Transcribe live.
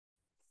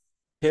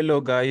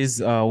Hello,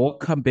 guys.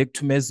 Welcome back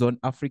to Maison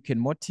African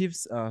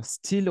Motives.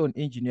 Still on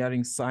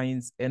engineering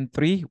science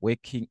N3,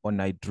 working on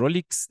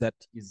hydraulics. That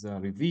is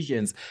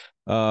revisions.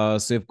 So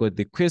we've got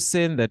the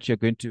question that you're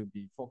going to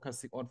be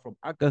focusing on from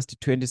August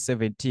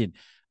 2017.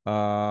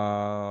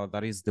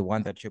 That is the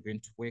one that you're going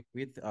to work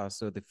with.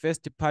 So the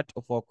first part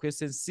of our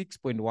question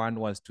 6.1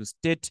 was to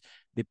state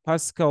the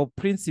Pascal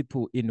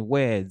principle in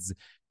words.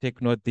 Take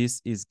note,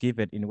 this is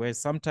given in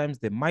words. Sometimes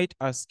they might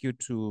ask you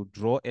to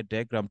draw a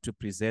diagram to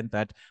present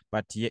that,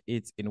 but here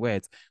it's in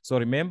words. So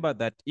remember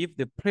that if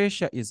the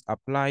pressure is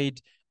applied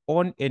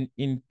on an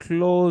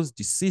enclosed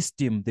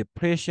system, the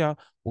pressure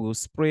will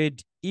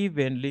spread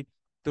evenly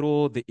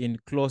through the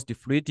enclosed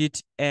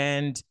fluid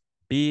and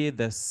be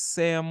the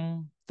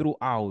same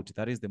throughout.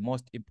 That is the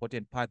most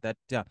important part, that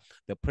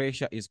the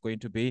pressure is going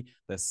to be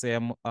the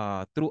same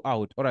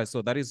throughout. All right,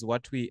 so that is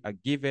what we are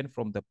given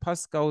from the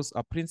Pascal's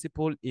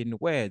principle in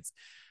words.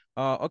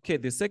 Okay,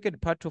 the second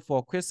part of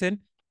our question,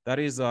 that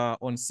is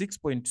on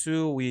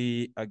 6.2,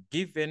 we are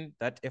given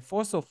that a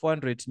force of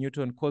 400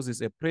 Newton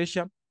causes a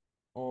pressure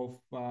of,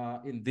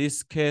 in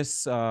this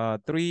case,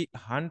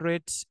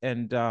 300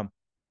 and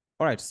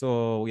all right,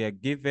 so we are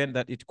given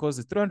that it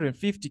causes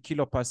 350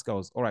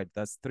 kilopascals. All right,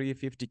 that's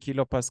 350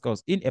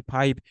 kilopascals in a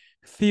pipe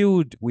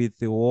filled with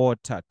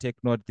water. Take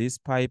note, this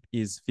pipe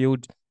is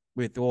filled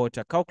with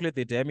water. Calculate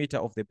the diameter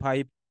of the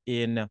pipe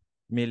in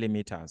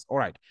millimeters. All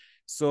right,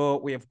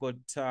 so we have got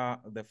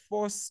the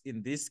force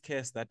in this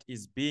case that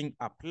is being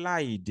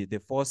applied, the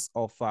force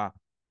of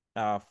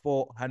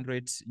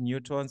 400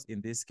 newtons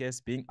in this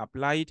case being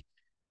applied,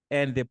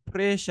 and the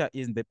pressure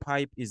in the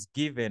pipe is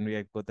given. We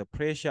have got the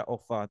pressure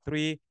of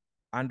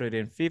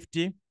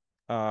 350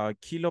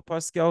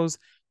 kilopascals,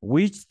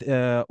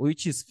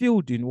 which is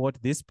filled in what?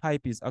 This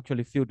pipe is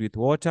actually filled with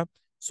water.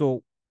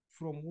 So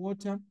from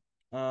water,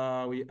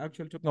 we're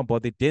actually talking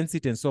about the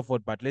density and so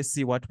forth, but let's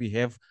see what we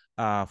have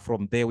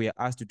from there. We are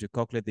asked to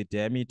calculate the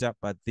diameter,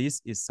 but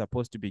this is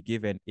supposed to be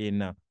given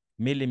in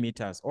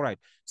millimeters. All right,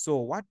 so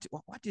what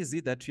is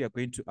it that we are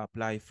going to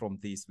apply from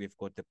this? We've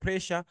got the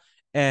pressure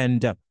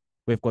and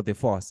we've got the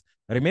force.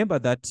 Remember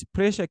that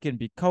pressure can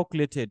be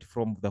calculated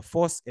from the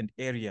force and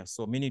area.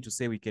 So meaning to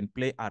say we can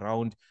play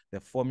around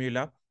the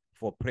formula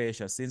for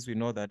pressure, since we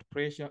know that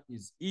pressure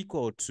is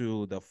equal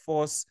to the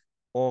force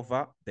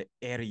over the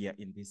area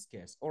in this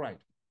case. All right.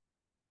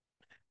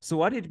 So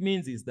what it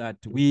means is that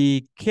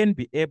we can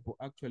be able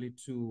actually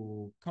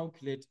to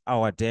calculate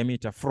our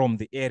diameter from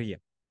the area,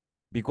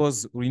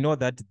 because we know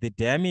that the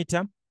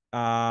diameter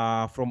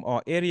from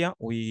our area,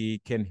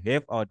 we can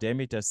have our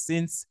diameter,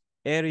 since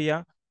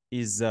area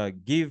is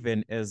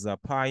given as a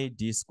pi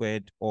d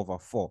squared over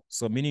 4.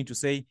 So meaning to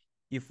say,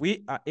 if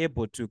we are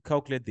able to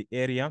calculate the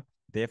area,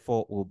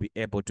 therefore we'll be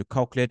able to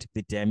calculate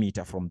the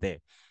diameter from there.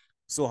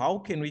 So how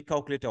can we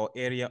calculate our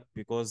area?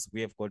 Because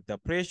we have got the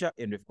pressure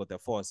and we've got the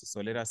force.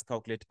 So let us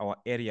calculate our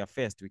area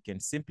first. We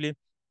can simply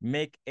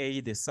make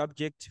A the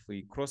subject.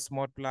 We cross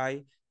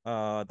multiply.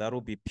 That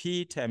will be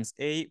P times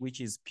A,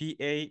 which is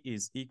PA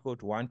is equal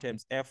to 1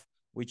 times F,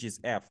 which is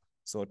F.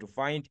 So to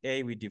find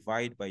A, we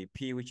divide by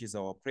P, which is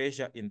our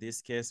pressure in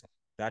this case.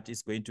 That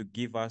is going to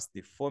give us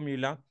the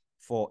formula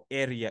for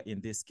area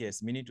in this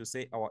case, meaning to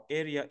say our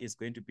area is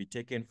going to be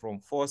taken from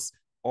force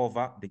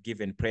over the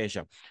given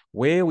pressure,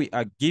 where we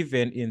are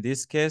given in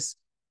this case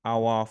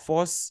our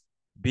force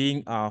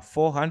being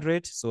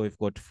 400. So we've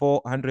got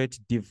 400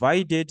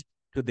 divided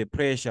to the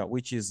pressure,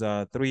 which is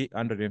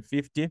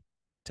 350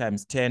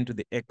 times 10 to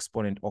the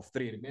exponent of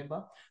 3.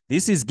 Remember,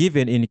 this is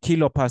given in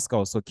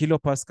kilopascals. So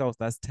kilopascals,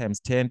 that's times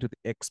 10 to the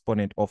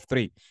exponent of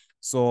 3.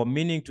 So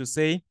meaning to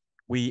say,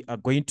 we are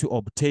going to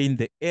obtain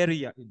the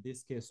area in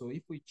this case. So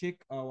if we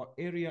check, our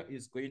area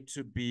is going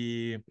to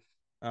be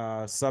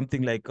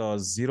something like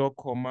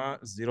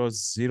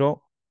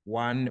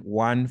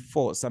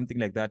 0.00114, something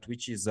like that,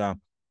 which is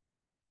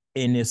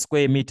in a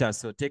square meter.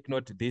 So take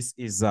note, this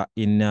is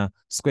in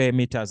square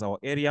meters, our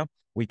area.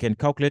 We can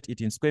calculate it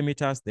in square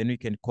meters, then we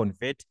can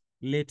convert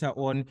later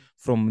on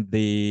from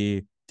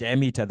the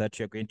diameter that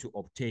you're going to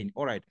obtain.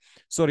 All right.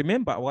 So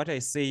remember what I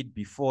said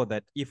before,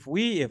 that if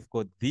we have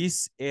got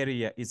this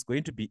area, it's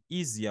going to be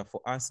easier for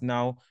us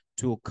now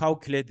to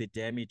calculate the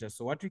diameter.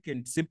 So what we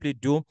can simply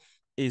do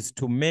is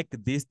to make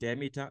this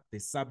diameter the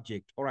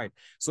subject. All right.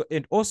 So,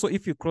 and also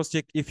if you cross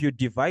check, if you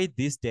divide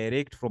this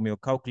direct from your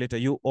calculator,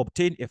 you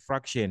obtain a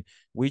fraction,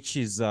 which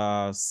is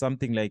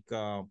something like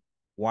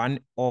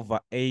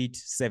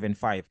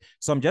 1/875.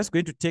 So I'm just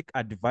going to take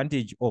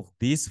advantage of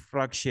this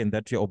fraction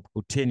that you're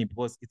obtaining,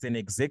 because it's an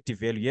exact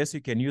value. Yes,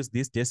 you can use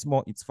this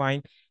decimal, it's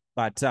fine,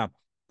 but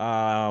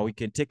we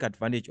can take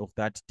advantage of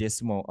that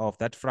decimal, of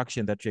that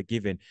fraction that you're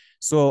given.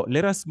 So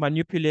let us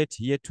manipulate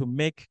here to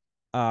make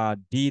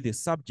D the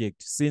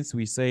subject, since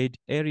we said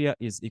area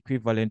is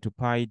equivalent to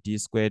pi d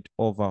squared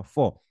over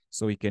 4.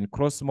 So we can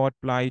cross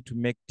multiply to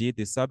make D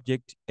the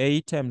subject.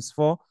 A times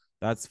 4,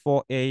 that's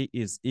 4A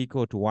is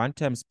equal to 1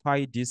 times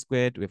pi d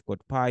squared. We've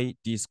got pi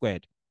d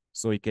squared.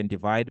 So we can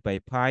divide by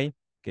pi,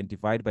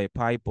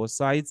 both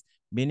sides,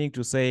 meaning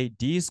to say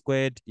D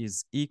squared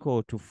is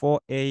equal to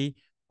 4A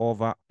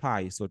over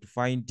pi. So to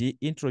find d,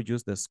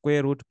 introduce the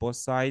square root both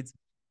sides,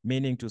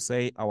 meaning to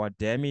say our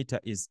diameter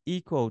is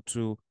equal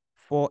to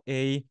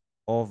 4a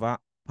over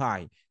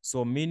pi.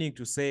 So meaning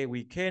to say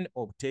we can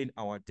obtain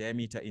our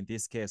diameter in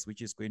this case,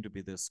 which is going to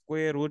be the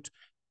square root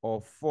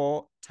of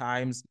 4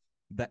 times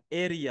the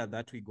area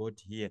that we got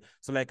here.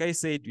 So like I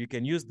said, you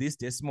can use this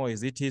decimal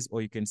as it is,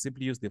 or you can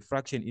simply use the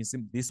fraction in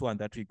this one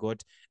that we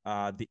got,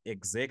 the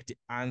exact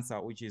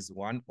answer, which is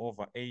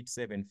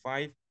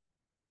 1/875,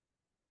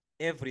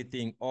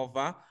 everything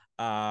over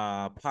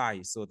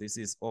pi. So this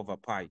is over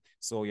pi.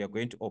 So you're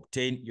going to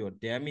obtain your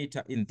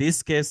diameter in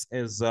this case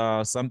as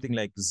something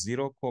like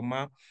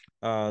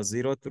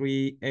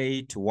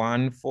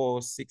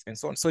 0.038146 and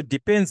so on. So it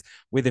depends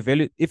with the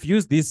value. If you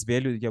use this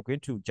value, you're going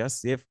to just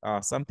save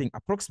something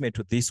approximate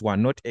to this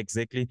one, not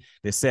exactly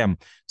the same.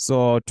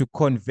 So to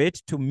convert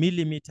to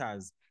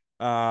millimeters,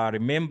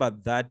 remember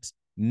that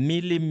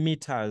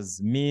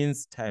millimeters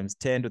means times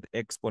 10 to the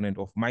exponent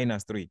of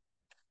 -3.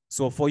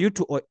 So for you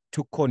to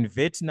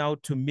convert now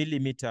to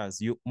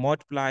millimeters, you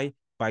multiply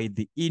by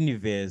the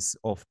inverse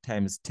of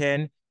times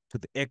 10 to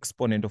the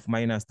exponent of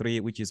 -3,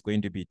 which is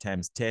going to be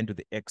times 10 to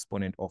the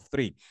exponent of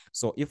 3.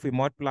 So if we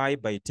multiply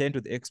by 10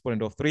 to the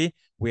exponent of 3,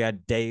 we are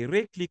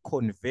directly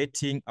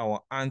converting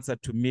our answer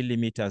to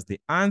millimeters. The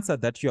answer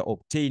that you're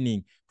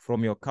obtaining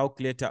from your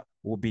calculator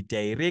will be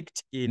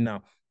direct in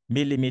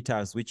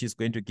millimeters, which is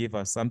going to give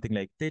us something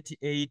like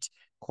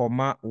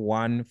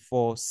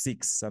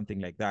 38,146, something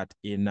like that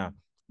in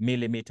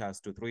millimeters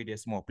to 3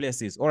 decimal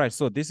places. All right,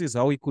 so this is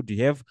how we could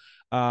have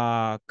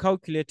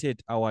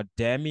calculated our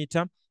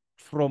diameter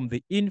from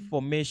the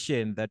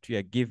information that we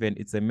are given.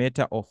 It's a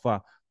matter of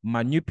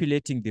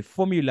manipulating the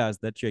formulas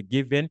that you're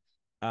given,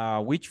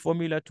 which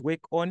formula to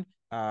work on,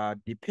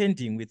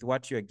 depending with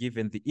what you're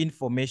given, the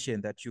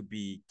information that you'll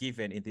be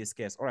given in this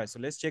case. All right, so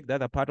let's check the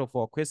other part of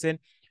our question,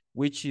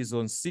 which is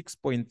on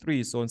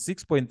 6.3. So on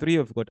 6.3,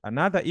 we've got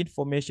another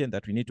information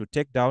that we need to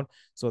take down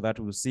so that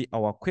we'll see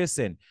our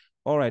question.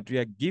 All right, we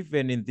are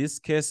given in this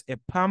case a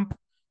pump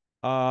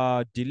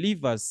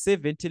delivers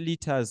 70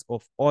 liters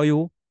of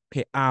oil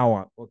per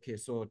hour. Okay,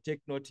 so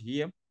take note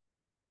here.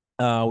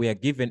 We are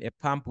given a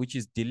pump which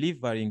is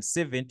delivering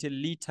 70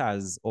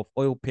 liters of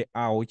oil per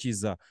hour, which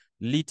is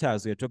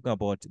liters. We're talking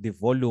about the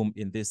volume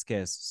in this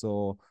case.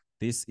 So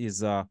this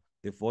is the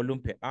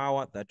volume per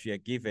hour that we are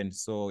given.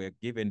 So we are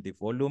given the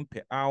volume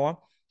per hour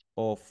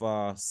of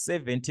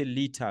 70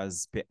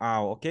 liters per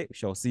hour. Okay, we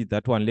shall see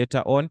that one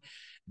later on.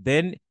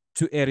 Then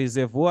to a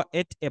reservoir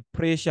at a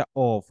pressure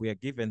of, we are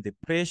given the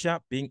pressure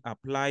being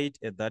applied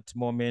at that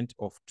moment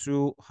of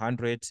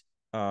 200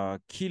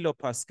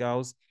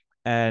 kilopascals.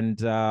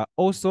 And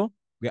also,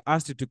 we are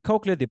asked to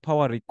calculate the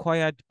power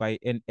required by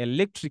an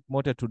electric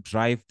motor to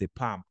drive the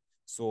pump.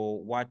 So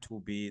what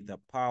will be the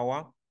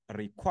power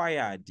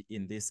required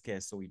in this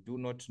case? So we do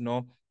not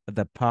know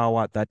the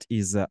power that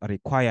is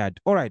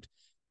required. All right.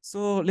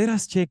 So let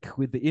us check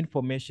with the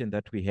information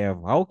that we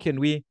have. How can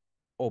we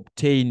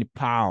obtain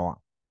power?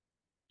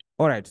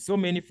 All right, so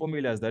many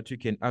formulas that you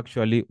can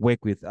actually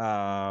work with.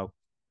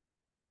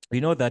 We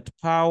know that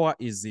power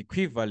is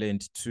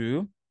equivalent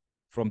to,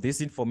 from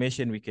this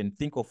information, we can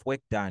think of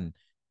work done.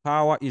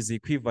 Power is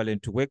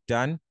equivalent to work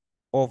done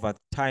over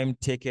time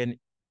taken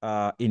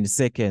in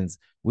seconds,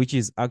 which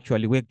is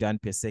actually work done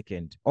per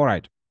second. All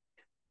right.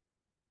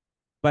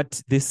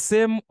 But the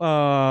same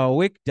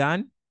work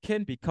done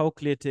can be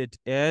calculated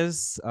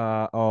as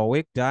our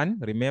work done.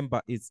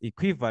 Remember, it's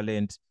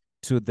equivalent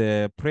to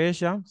the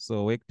pressure.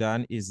 So work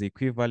done is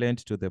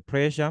equivalent to the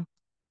pressure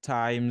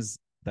times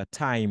the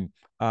time,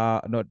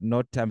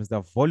 not times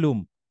the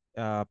volume.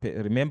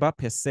 Remember,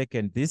 per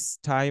second. This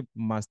time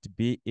must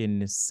be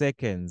in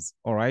seconds.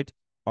 All right,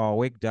 or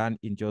work done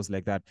in joules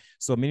like that.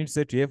 So meaning to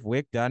say, to have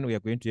work done, we are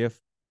going to have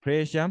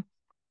pressure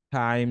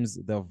times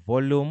the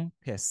volume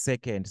per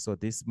second. So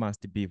this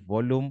must be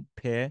volume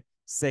per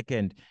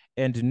second,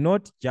 and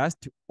not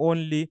just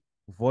only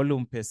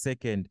volume per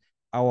second.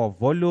 Our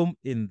volume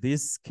in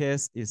this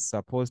case is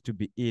supposed to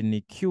be in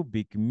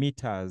cubic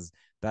meters.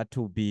 That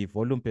will be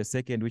volume per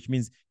second, which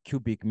means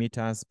cubic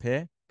meters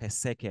per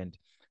second.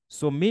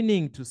 So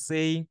meaning to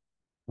say,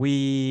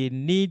 we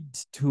need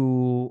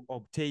to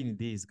obtain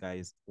these,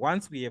 guys.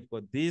 Once we have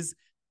got these,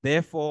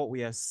 therefore,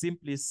 we are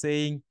simply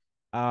saying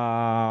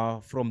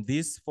from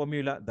this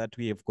formula that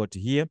we have got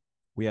here,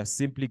 we are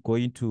simply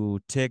going to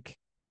take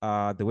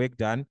the work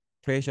done,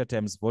 pressure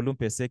times volume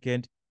per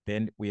second,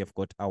 then we have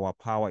got our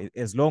power,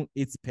 as long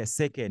it's per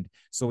second.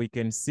 So we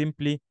can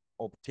simply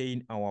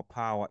obtain our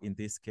power in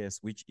this case,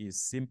 which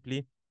is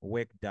simply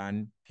work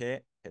done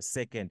per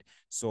second.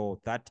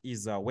 So that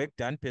is work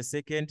done per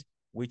second,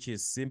 which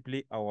is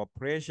simply our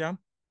pressure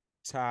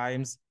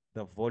times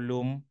the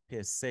volume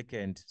per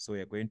second. So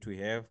we are going to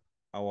have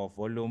our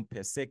volume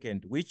per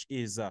second, which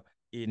is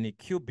in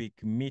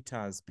cubic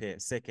meters per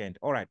second.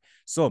 All right,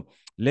 so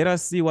let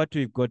us see what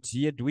we've got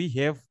here. Do we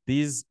have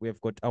these?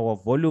 We've got our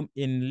volume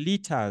in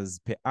liters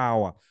per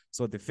hour.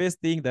 So the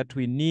first thing that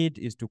we need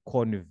is to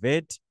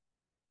convert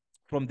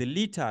from the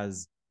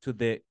liters to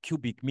the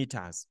cubic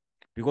meters.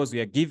 because we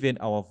are given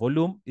our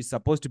volume is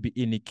supposed to be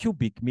in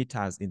cubic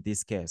meters in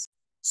this case.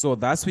 So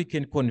thus we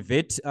can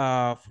convert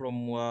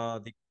from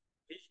the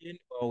equation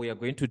we are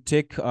going to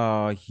take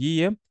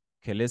here.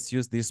 Okay, let's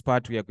use this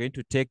part. We are going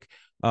to take,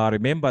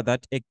 remember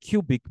that a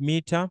cubic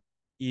meter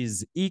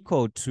is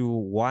equal to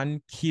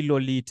 1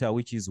 kiloliter,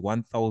 which is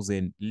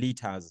 1,000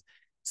 liters.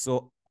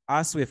 So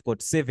as we've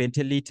got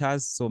 70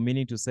 liters, so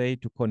meaning to say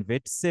to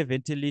convert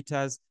 70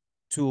 liters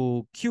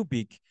to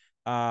cubic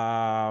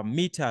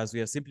meters,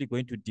 we are simply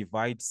going to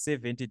divide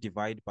 70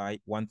 divided by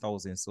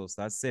 1,000. So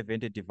that's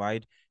 70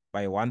 divided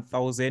by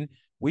 1,000,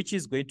 which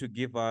is going to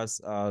give us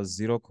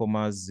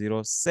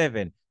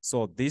 0.07.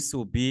 So this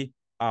will be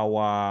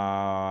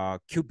our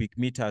cubic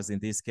meters in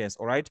this case,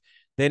 all right?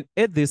 Then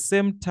at the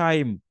same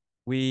time,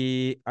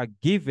 we are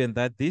given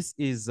that this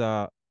is,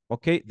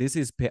 okay, this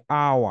is per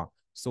hour.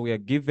 So we are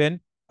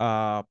given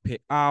per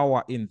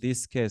hour in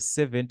this case,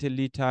 70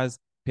 liters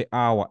per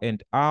hour.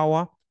 And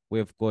hour,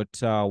 we've got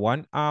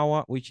 1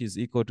 hour, which is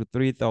equal to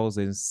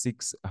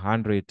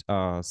 3,600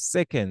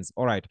 seconds.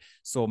 All right.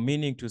 So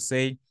meaning to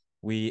say,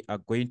 we are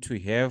going to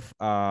have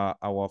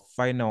our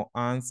final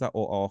answer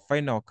or our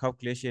final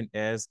calculation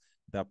as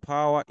the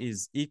power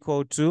is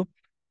equal to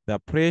the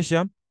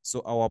pressure.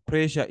 So our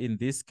pressure in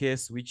this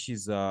case, which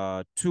is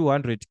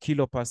 200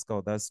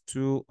 kilopascal, that's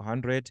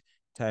 200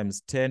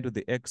 times 10 to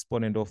the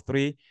exponent of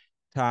 3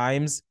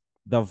 times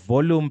the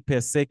volume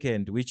per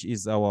second, which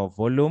is our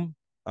volume.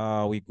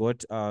 We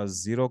got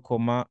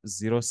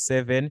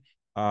 0.07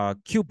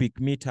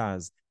 cubic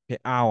meters per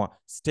hour.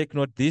 Take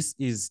note, this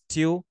is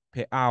still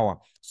per hour.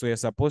 So you're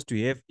supposed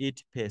to have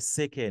it per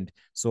second.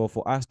 So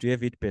for us to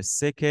have it per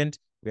second,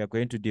 we are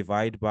going to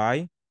divide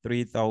by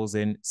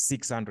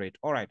 3,600.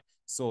 All right.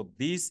 So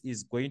this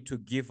is going to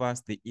give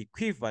us the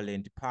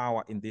equivalent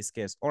power in this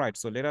case. All right.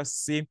 So let us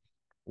see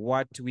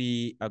what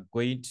we are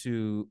going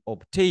to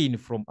obtain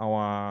from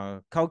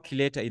our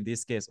calculator in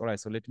this case. All right.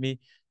 So let me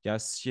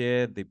just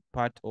share the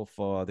part of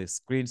the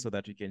screen so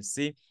that you can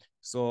see.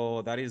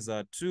 So that is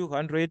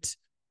 200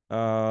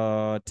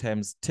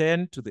 times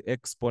 10 to the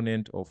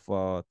exponent of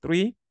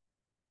 3.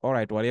 All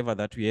right, whatever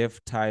that we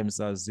have times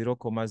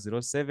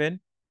 0.07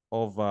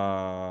 of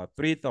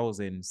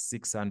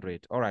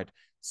 3,600. All right,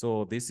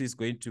 so this is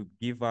going to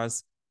give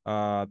us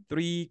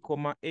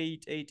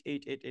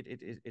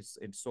 3,88888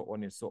 and so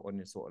on and so on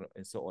and so on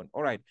and so on.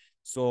 All right,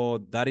 so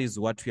that is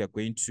what we are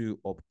going to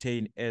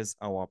obtain as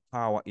our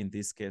power in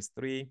this case,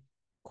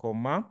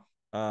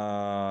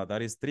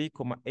 that is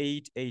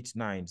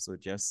 3,889. So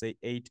just say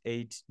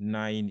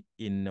 889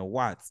 in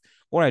watts.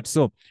 All right,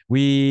 so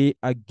we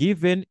are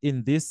given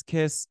in this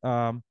case,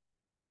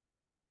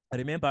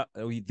 remember,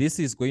 this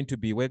is going to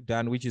be work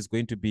done, which is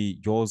going to be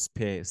joules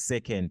per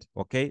second.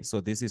 Okay,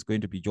 so this is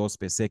going to be joules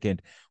per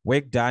second.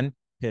 Work done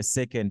per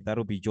second, that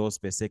will be joules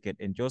per second.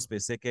 And joules per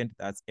second,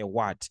 that's a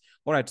watt.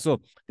 All right, so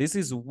this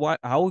is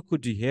how we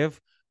could have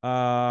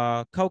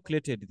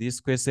calculated this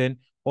question.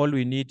 All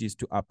we need is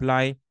to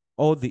apply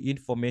all the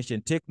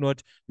information. Take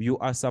note, you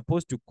are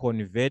supposed to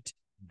convert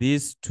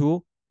these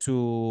to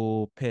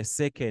per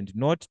second,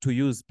 not to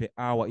use per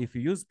hour. If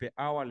you use per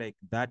hour like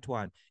that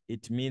one,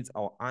 it means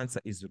our answer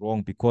is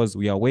wrong because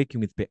we are working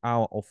with per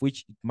hour, of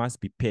which it must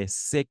be per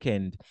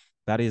second.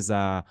 That is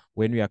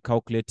when we are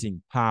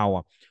calculating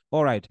power.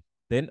 All right.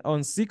 Then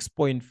on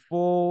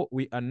 6.4,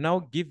 we are now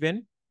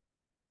given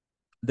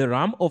the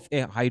ram of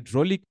a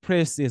hydraulic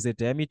press is a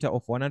diameter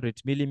of 100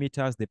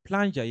 millimeters. The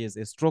plunger is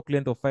a stroke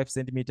length of 5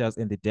 centimeters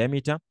and the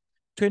diameter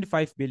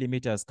 25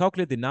 millimeters.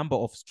 Calculate the number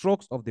of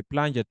strokes of the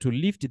plunger to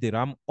lift the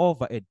ram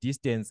over a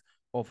distance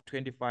of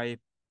 25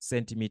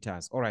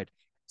 centimeters. All right.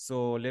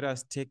 So let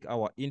us take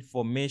our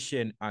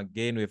information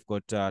again. We've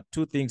got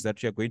two things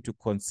that we are going to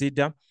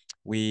consider.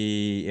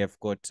 We have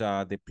got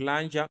the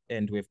plunger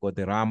and we've got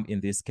the ram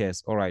in this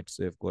case. All right.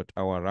 So we've got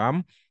our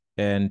ram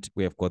and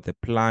we have got the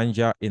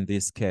plunger in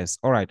this case.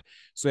 All right.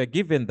 So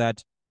given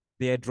that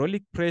the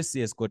hydraulic press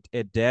has got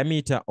a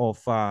diameter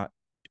of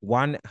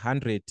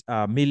 100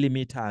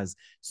 millimeters.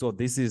 So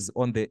this is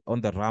on the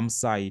ram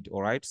side.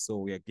 All right. So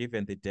we are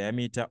given the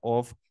diameter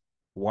of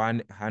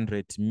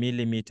 100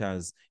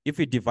 millimeters. If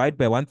we divide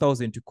by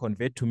 1,000 to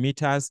convert to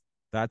meters,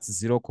 that's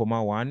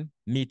 0.1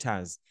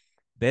 meters.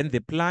 Then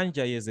the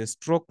plunger is a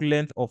stroke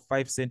length of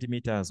 5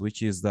 centimeters,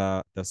 which is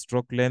the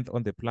stroke length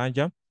on the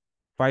plunger.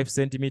 5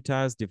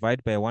 centimeters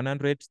divided by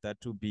 100, that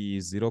would be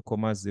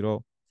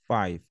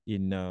 0.05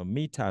 in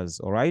meters.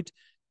 All right.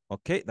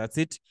 Okay, that's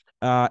it.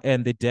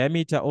 And the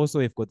diameter also,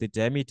 we've got the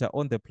diameter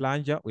on the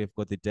plunger. We've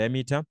got the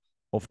diameter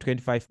of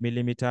 25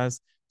 millimeters.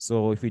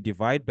 So if we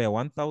divide by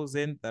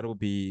 1,000, that will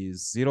be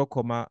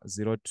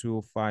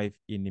 0.025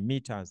 in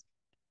meters.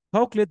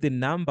 Calculate the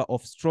number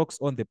of strokes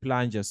on the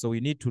plunger. So we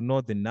need to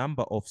know the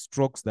number of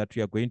strokes that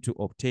we are going to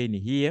obtain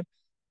here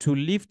to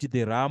lift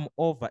the ram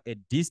over a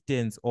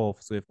distance of,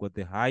 so we've got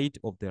the height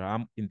of the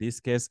ram in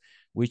this case,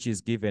 which is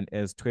given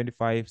as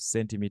 25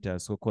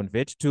 centimeters. So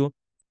convert to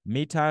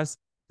meters,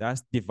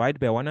 that's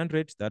divide by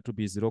 100, that would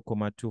be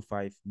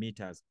 0.25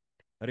 meters.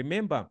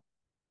 Remember,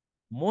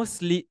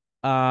 mostly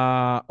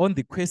on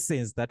the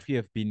questions that we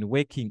have been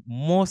working,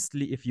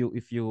 mostly if you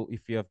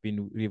have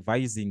been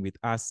revising with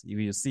us, you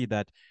will see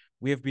that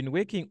we have been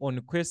working on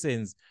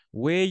questions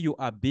where you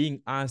are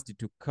being asked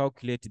to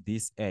calculate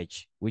this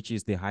h, which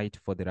is the height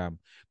for the ram.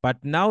 But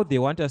now they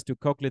want us to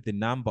calculate the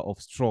number of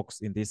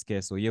strokes in this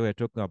case. So here we're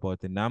talking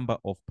about the number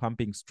of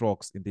pumping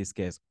strokes in this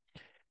case.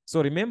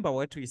 So remember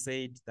what we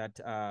said, that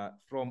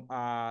from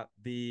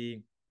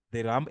the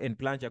ram and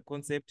plunger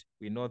concept,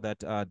 we know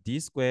that d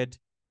squared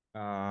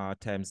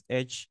times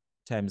h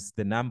times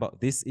the number.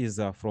 This is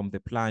from the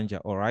plunger,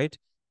 all right?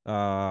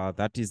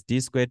 That is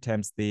d squared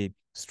times the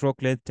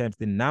stroke length times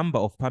the number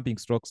of pumping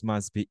strokes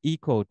must be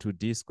equal to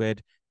d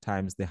squared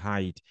times the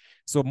height.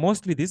 So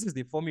mostly this is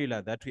the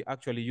formula that we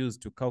actually use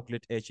to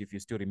calculate h, if you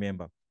still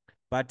remember.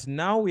 But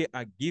now we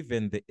are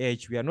given the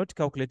h. We are not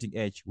calculating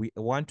h. We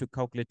want to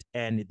calculate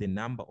n, the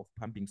number of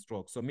pumping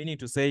strokes. So meaning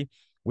to say,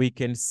 we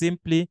can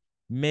simply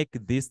make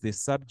this the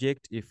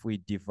subject if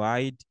we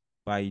divide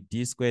by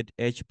d squared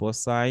h both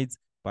sides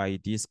by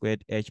d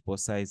squared h both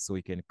sides. So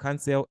we can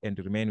cancel and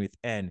remain with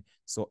n.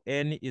 So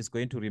n is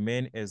going to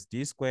remain as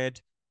d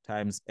squared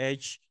times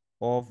h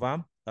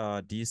over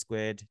d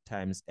squared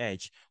times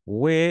h,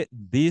 where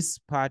this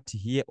part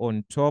here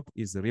on top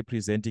is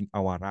representing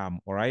our ram,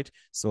 all right?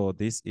 So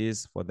this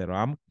is for the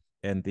ram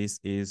and this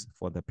is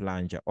for the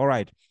plunger, all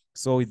right?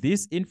 So with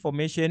this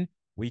information,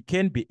 we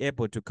can be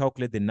able to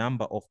calculate the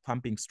number of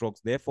pumping strokes.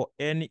 Therefore,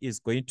 n is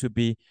going to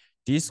be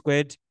d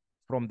squared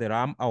from the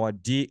ram. Our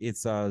d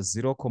is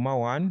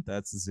 0,1,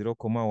 that's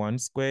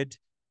 0,1 squared,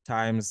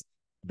 times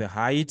the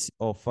height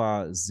of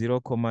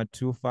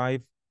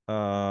 0,25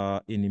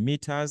 in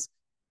meters,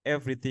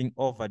 everything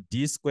over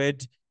d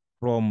squared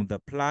from the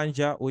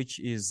plunger, which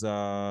is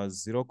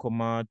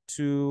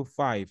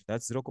 0,25.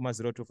 That's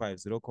 0,025,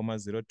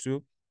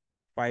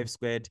 0,025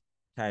 squared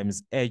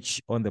times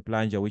h on the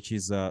plunger, which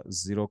is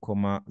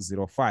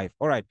 0,05.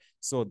 All right,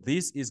 so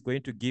this is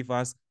going to give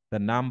us the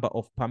number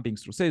of pumping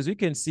strokes. So as you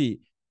can see,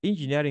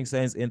 engineering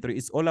science entry,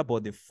 it's all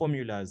about the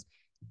formulas.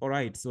 All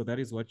right, so that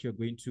is what you're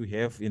going to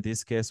have in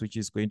this case, which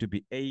is going to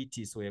be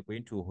 80. So we're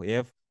going to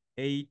have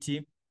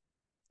 80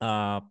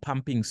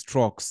 pumping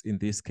strokes in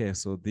this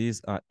case. So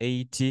these are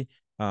 80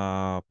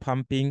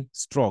 pumping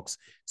strokes.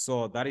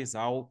 So that is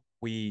how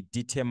we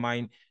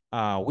determine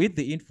with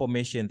the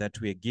information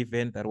that we're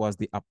given, that was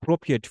the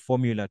appropriate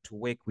formula to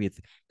work with.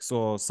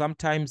 So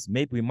sometimes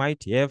maybe we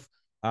might have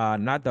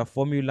another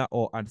formula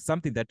or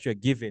something that you're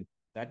given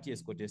that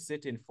has got a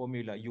certain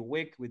formula. You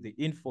work with the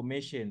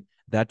information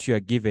that you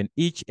are given.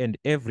 Each and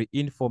every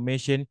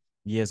information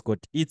has got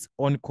its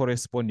own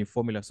corresponding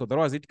formula. So that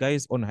was it,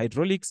 guys, on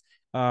hydraulics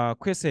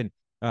question,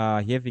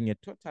 having a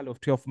total of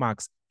 12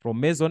 marks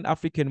from Mason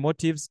African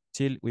Motives.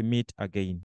 Till we meet again.